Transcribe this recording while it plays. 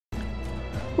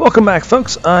Welcome back,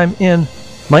 folks. I'm in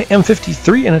my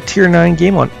M53 in a Tier 9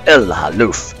 game on El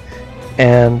Haluf.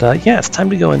 And yeah, it's time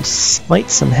to go and smite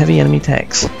some heavy enemy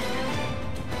tanks.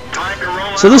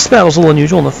 So this battle's a little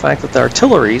unusual in the fact that the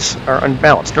artilleries are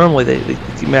unbalanced. Normally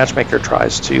the matchmaker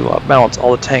tries to balance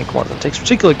all the tank ones and takes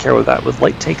particular care with that with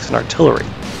light tanks and artillery.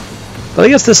 But I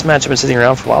guess this match I've been sitting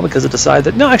around for a while because it decided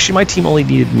that no, actually my team only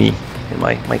needed me in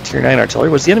my Tier 9 artillery,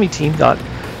 whereas the enemy team got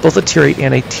both a Tier 8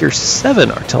 and a Tier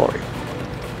 7 artillery.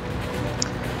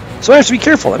 So I have to be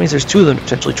careful. That means there's two of them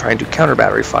potentially trying to counter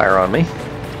battery fire on me.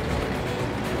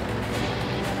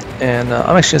 And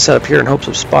I'm actually going to set up here in hopes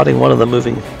of spotting one of them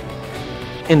moving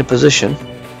into position.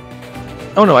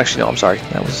 Oh no, actually no, I'm sorry.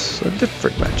 That was a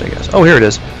different match, I guess. Oh, here it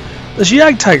is. This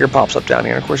Jagdtiger pops up down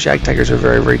here. And of course, Jagdtigers are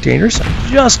very, very dangerous.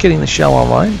 I'm just getting the shell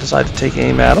online. Decide to take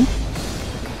aim at him.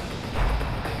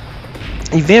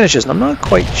 He vanishes, and I'm not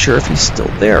quite sure if he's still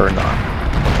there or not.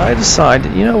 I decide,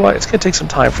 you know what, it's going to take some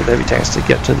time for the heavy tanks to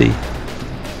get to the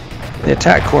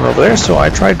attack corner over there, so I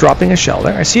tried dropping a shell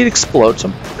there. I see it explode, so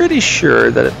I'm pretty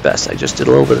sure that at best I just did a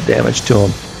little bit of damage to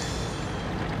him.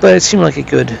 But it seemed like a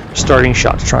good starting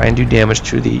shot to try and do damage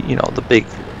to the, you know, the big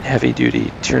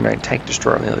heavy-duty Tier 9 tank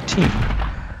destroyer on the other team.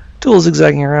 Tool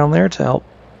zigzagging around there to help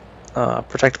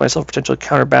protect myself, potentially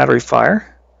counter battery fire.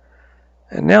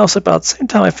 And now, so about the same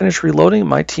time I finish reloading,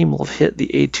 my team will have hit the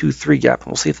A23 gap, and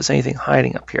we'll see if there's anything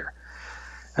hiding up here.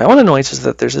 Now, one annoyance is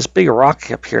that there's this big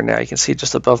rock up here now. You can see it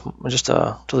just above, just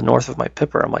to the north of my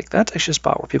pipper. I'm like, that's actually a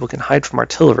spot where people can hide from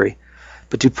artillery,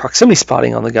 but do proximity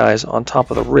spotting on the guys on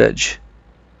top of the ridge.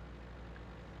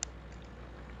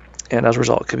 And as a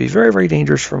result, it could be very, very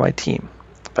dangerous for my team.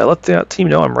 If I let the team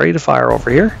know I'm ready to fire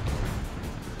over here,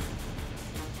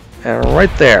 and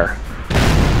right there.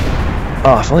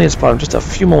 Oh, if only I'd spotted him just a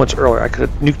few moments earlier, I could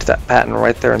have nuked that Patton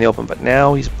right there in the open, but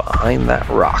now he's behind that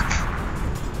rock.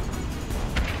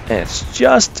 And it's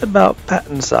just about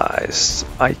Patton size.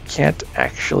 I can't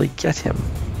actually get him.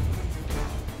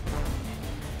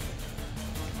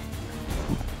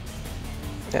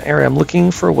 Now, area, I'm looking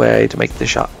for a way to make the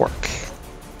shot work.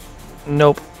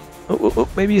 Nope. Oh,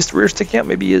 maybe his rear sticking out,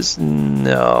 maybe his...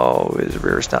 No, his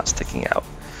rear is not sticking out.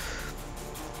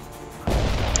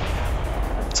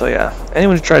 So yeah,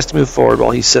 anyone who tries to move forward while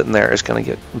he's sitting there is going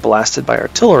to get blasted by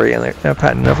artillery, and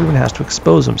Patton never even has to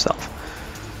expose himself.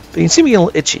 But you can see him getting a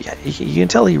little itchy. You can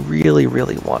tell he really,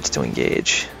 really wants to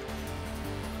engage.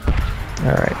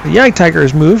 Alright, the Jagdtiger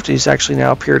has moved. He's actually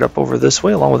now appeared up over this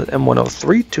way, along with an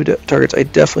M103, two targets I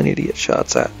definitely need to get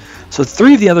shots at. So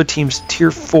three of the other team's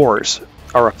Tier 4s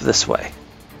are up this way.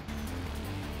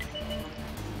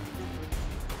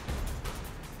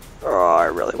 Oh, I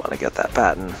really want to get that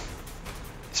Patton.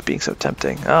 It's being so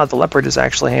tempting. Ah, the Leopard is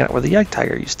actually hanging out where the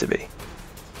Jagdtiger used to be.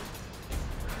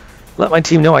 Let my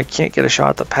team know I can't get a shot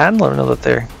at the Patton. Let them know that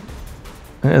there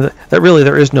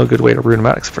is no good way to root him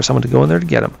out except for someone to go in there to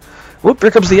get him. Whoop,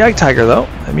 here comes the Jagdtiger though.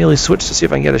 I immediately switch to see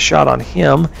if I can get a shot on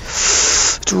him.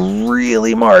 It's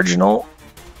really marginal.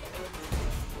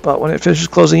 But when it finishes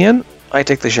closing in, I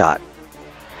take the shot.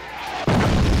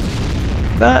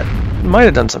 That might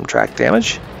have done some track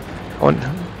damage.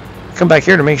 Come back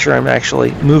here to make sure I'm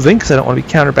actually moving because I don't want to be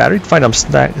counter battered. Find I'm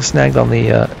snagged on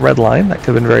the red line. That could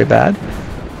have been very bad.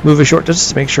 Move a short distance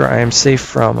to make sure I am safe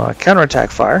from counterattack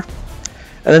fire.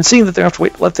 And then seeing that they have to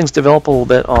let things develop a little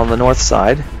bit on the north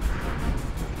side,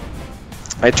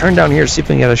 I turn down here to see if I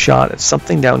can get a shot at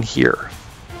something down here.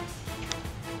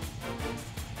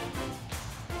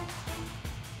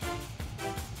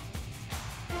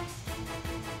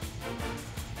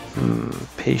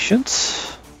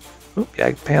 Patience. Oop,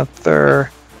 Jagdpanther.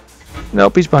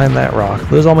 Nope, he's behind that rock.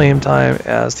 Lose all my aim time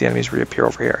as the enemies reappear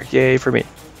over here. Yay for me.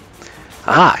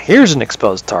 Aha, here's an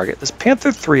exposed target. This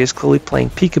Panther 3 is clearly playing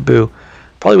peekaboo,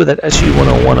 probably with that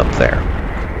SU-101 up there.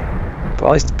 But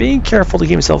while he's being careful to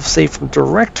keep himself safe from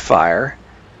direct fire,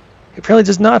 he apparently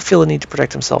does not feel the need to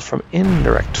protect himself from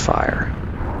indirect fire.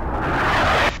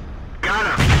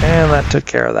 Got him. And that took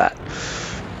care of that.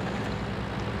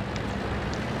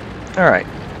 Alright.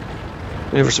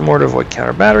 Maneuver some more to avoid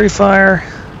counter battery fire.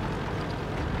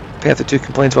 Panther 2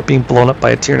 complains about being blown up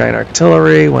by a Tier 9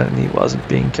 artillery when he wasn't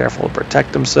being careful to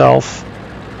protect himself.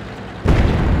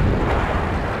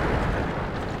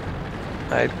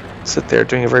 I sit there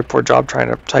doing a very poor job trying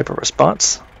to type a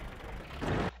response.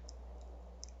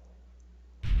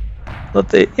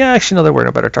 Yeah, actually, no, there were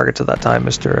no better targets at that time,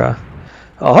 Mr.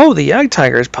 Oh, the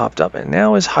Jagdtiger has popped up and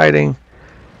now is hiding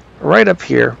right up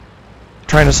here,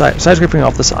 trying to side-scraping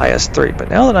off this IS-3. But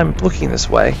now that I'm looking this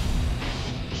way,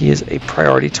 he is a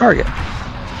priority target.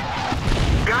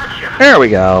 Gotcha. There we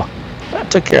go.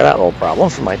 That took care of that little problem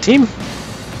for my team.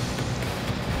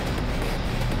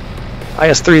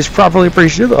 IS-3 is properly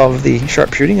appreciative of the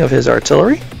sharpshooting of his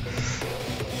artillery.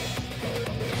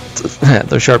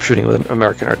 The sharpshooting with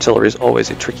American artillery is always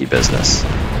a tricky business.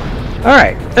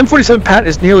 Alright, M47 Pat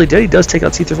is nearly dead. He does take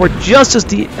out C-34 just as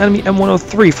the enemy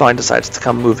M103 finally decides to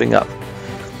come moving up.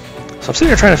 So I'm sitting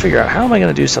here trying to figure out how am I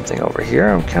going to do something over here.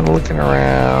 I'm kind of looking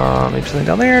around. Maybe something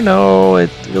down there? No, I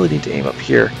really need to aim up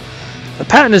here. The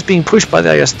Patton is being pushed by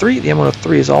the IS-3. The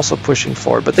M103 is also pushing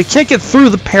forward, but they can't get through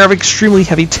the pair of extremely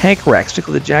heavy tank racks,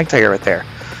 particularly the Jag Tiger right there.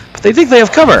 But they think they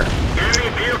have cover. Enemy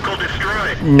vehicle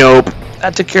destroyed. Nope.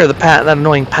 That took care of the Patton, that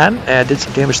annoying Patton, and did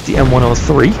some damage to the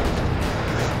M103.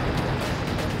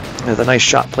 There's a nice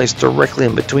shot placed directly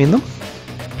in between them.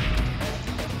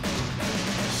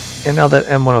 And now that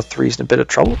M103 is in a bit of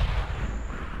trouble.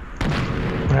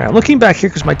 Alright, I'm looking back here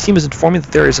because my team is informing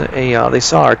that there is they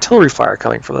saw artillery fire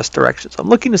coming from this direction. So I'm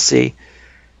looking to see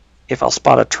if I'll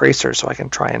spot a tracer so I can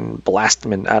try and blast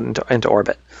them into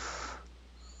orbit.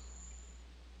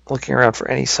 Looking around for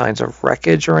any signs of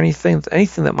wreckage or anything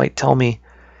that might tell me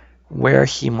where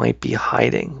he might be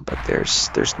hiding. But there's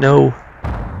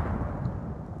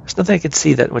nothing I could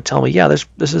see that would tell me, yeah,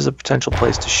 this is a potential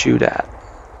place to shoot at.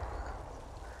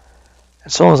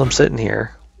 As long as I'm sitting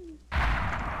here,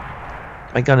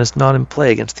 my gun is not in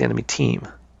play against the enemy team.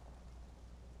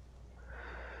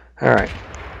 Alright.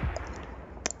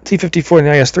 T-54 and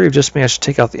the IS-3 have just managed to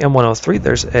take out the M103.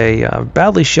 There's a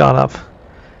badly shot up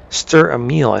Stir a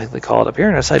Meal, I think they call it up here,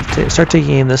 and I decided to start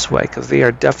taking aim this way because they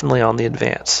are definitely on the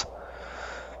advance.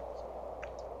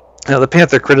 Now the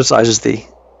Panther criticizes the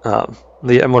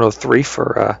M103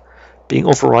 for being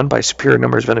overrun by superior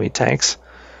numbers of enemy tanks.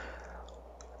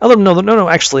 I let them know that no,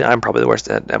 actually I'm probably the worst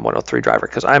M103 driver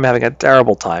because I'm having a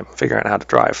terrible time figuring out how to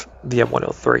drive the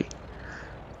M103.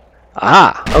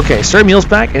 Aha! Okay, Sir Meal's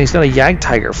back and he's got a Jag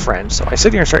Tiger friend. So I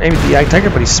sit here and start aiming at the Jag Tiger,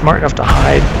 but he's smart enough to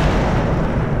hide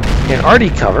in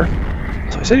RD cover.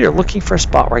 So I sit here looking for a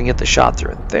spot where I can get the shot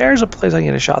through. And there's a place I can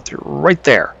get a shot through right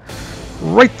there.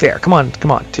 Right there. Come on, come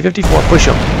on. T-54, push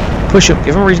him. Push him.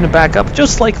 Give him a reason to back up.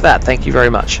 Just like that. Thank you very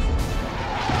much.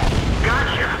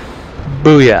 Gotcha.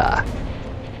 Booyah.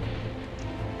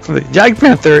 The Jag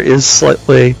Panther is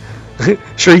slightly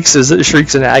shrieks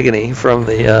in agony from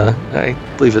the I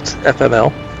believe it's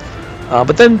FML,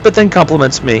 but then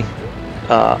compliments me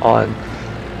on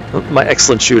my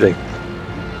excellent shooting.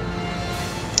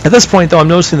 At this point, though, I'm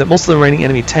noticing that most of the remaining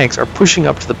enemy tanks are pushing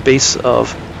up to the base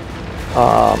of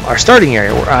our starting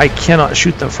area, where I cannot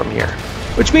shoot them from here,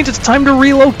 which means it's time to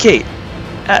relocate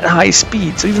at high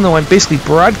speed. So even though I'm basically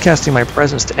broadcasting my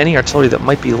presence to any artillery that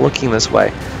might be looking this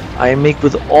way, I make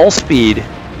with all speed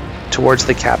towards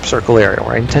the cap circle area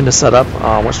where I intend to set up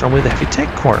what's normally the heavy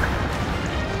tank corner.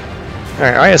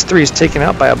 Alright, IS-3 is taken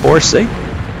out by a Borsig.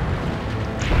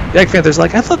 The Panther's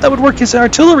like, I thought that would work as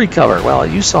artillery cover. Well,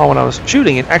 you saw when I was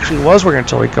shooting, it actually was working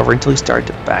artillery cover until he started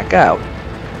to back out.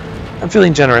 I'm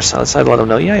feeling generous. I decided to let him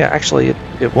know, yeah, actually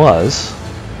it was.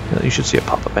 You should see it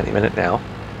pop up any minute now.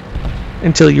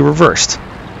 Until you reversed.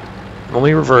 When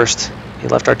we reversed, he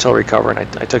left artillery cover, and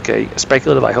I took a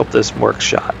speculative, I hope this works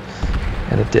shot.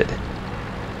 And it did.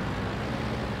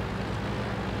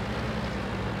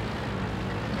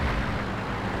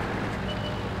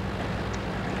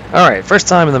 Alright, first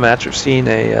time in the match we've seen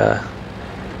the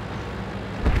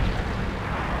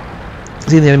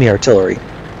enemy artillery.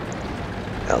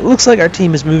 Now, it looks like our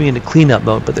team is moving into cleanup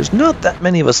mode, but there's not that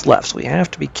many of us left, so we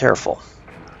have to be careful.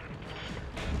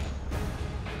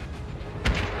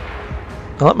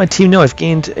 I'll let my team know I've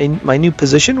gained my new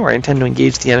position where I intend to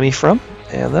engage the enemy from,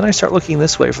 and then I start looking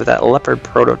this way for that Leopard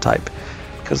prototype,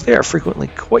 because they are frequently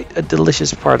quite a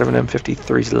delicious part of an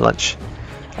M53's lunch.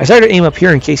 I start to aim up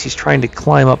here in case he's trying to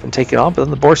climb up and take it off, but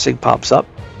then the Borsig pops up.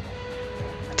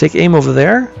 I take aim over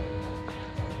there.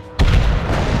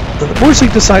 Then the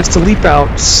Borsig decides to leap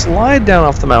out, slide down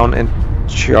off the mountain, and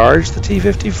charge the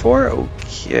T-54.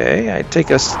 Okay, I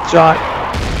take a shot,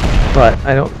 but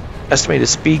I don't estimate his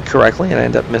speed correctly, and I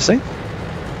end up missing.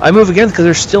 I move again because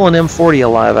there's still an M40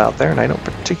 alive out there, and I don't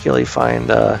particularly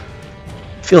feel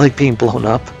like being blown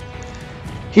up.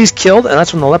 He's killed, and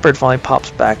that's when the Leopard finally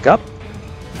pops back up.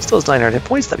 Still has 900 hit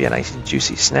points. That'd be a nice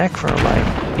juicy snack for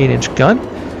my 8-inch gun.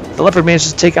 The Leopard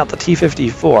manages to take out the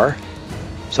T-54,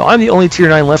 so I'm the only tier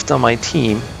 9 left on my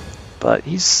team. But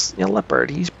he's a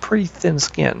Leopard. He's pretty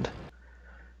thin-skinned.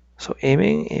 So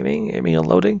aiming, and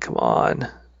loading. Come on.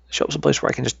 Show up some place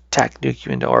where I can just tack nuke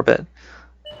you into orbit.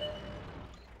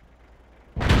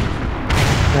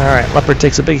 Alright, Leopard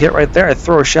takes a big hit right there. I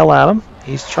throw a shell at him.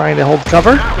 He's trying to hold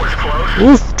cover.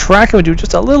 Oof, track him and do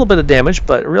just a little bit of damage,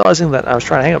 but realizing that I was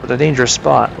trying to hang up at a dangerous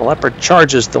spot, the Leopard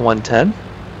charges the 110.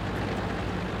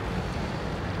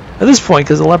 At this point,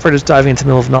 because the Leopard is diving into the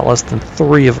middle of not less than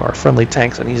 3 of our friendly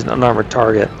tanks and he's an unarmored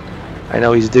target, I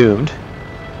know he's doomed.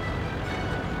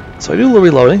 So I do a little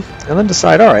reloading and then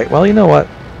decide, alright, well, you know what?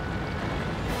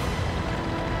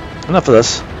 Enough of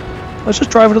this. Let's just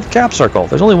drive into the cap circle.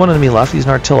 There's only one enemy left. He's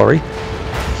an artillery.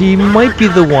 He might be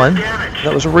the one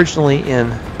that was originally in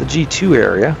the G2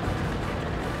 area.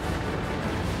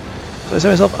 So I say to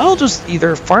myself, I'll just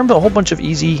either farm a whole bunch of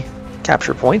easy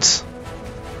capture points,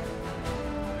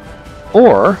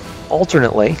 or,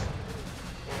 alternately,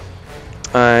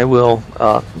 I will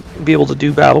be able to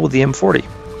do battle with the M40.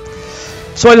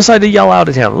 So I decided to yell out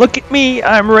at him, "Look at me,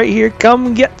 I'm right here,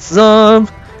 come get some!"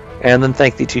 And then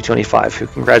thank the 225 who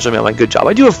congratulated me on my good job.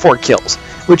 I do have 4 kills,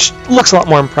 which looks a lot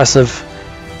more impressive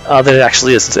than it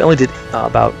actually is, since I only did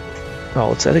about, well,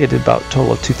 let's say I think I did about a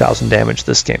total of 2,000 damage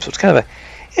this game. So it's kind of a,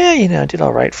 yeah, you know, I did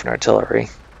all right for an artillery.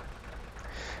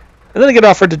 And then I get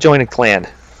offered to join a clan.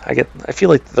 I feel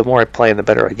like the more I play and the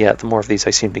better I get, the more of these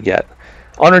I seem to get.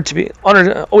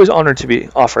 Always honored to be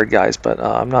offered, guys, but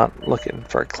I'm not looking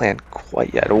for a clan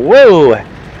quite yet. Whoa!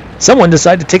 Someone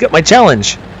decided to take up my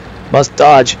challenge. Must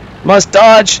dodge. Must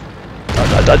dodge!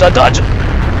 Dodge, dodge, dodge, dodge!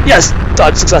 Yes!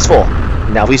 Dodge successful!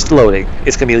 Now he's loading.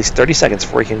 It's going to be at least 30 seconds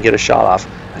before he can get a shot off.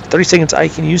 30 seconds I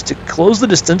can use to close the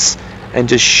distance and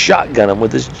just shotgun him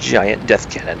with this giant death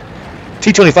cannon.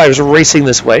 T-25 is racing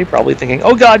this way, probably thinking,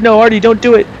 oh god, no, Artie, don't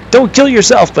do it! Don't kill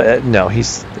yourself! But no,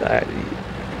 he's...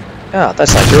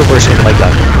 that's nice. You're reversing my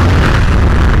gun.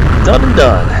 Done and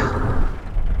done.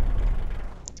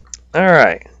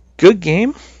 Alright. Good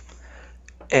game.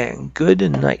 And good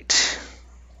night.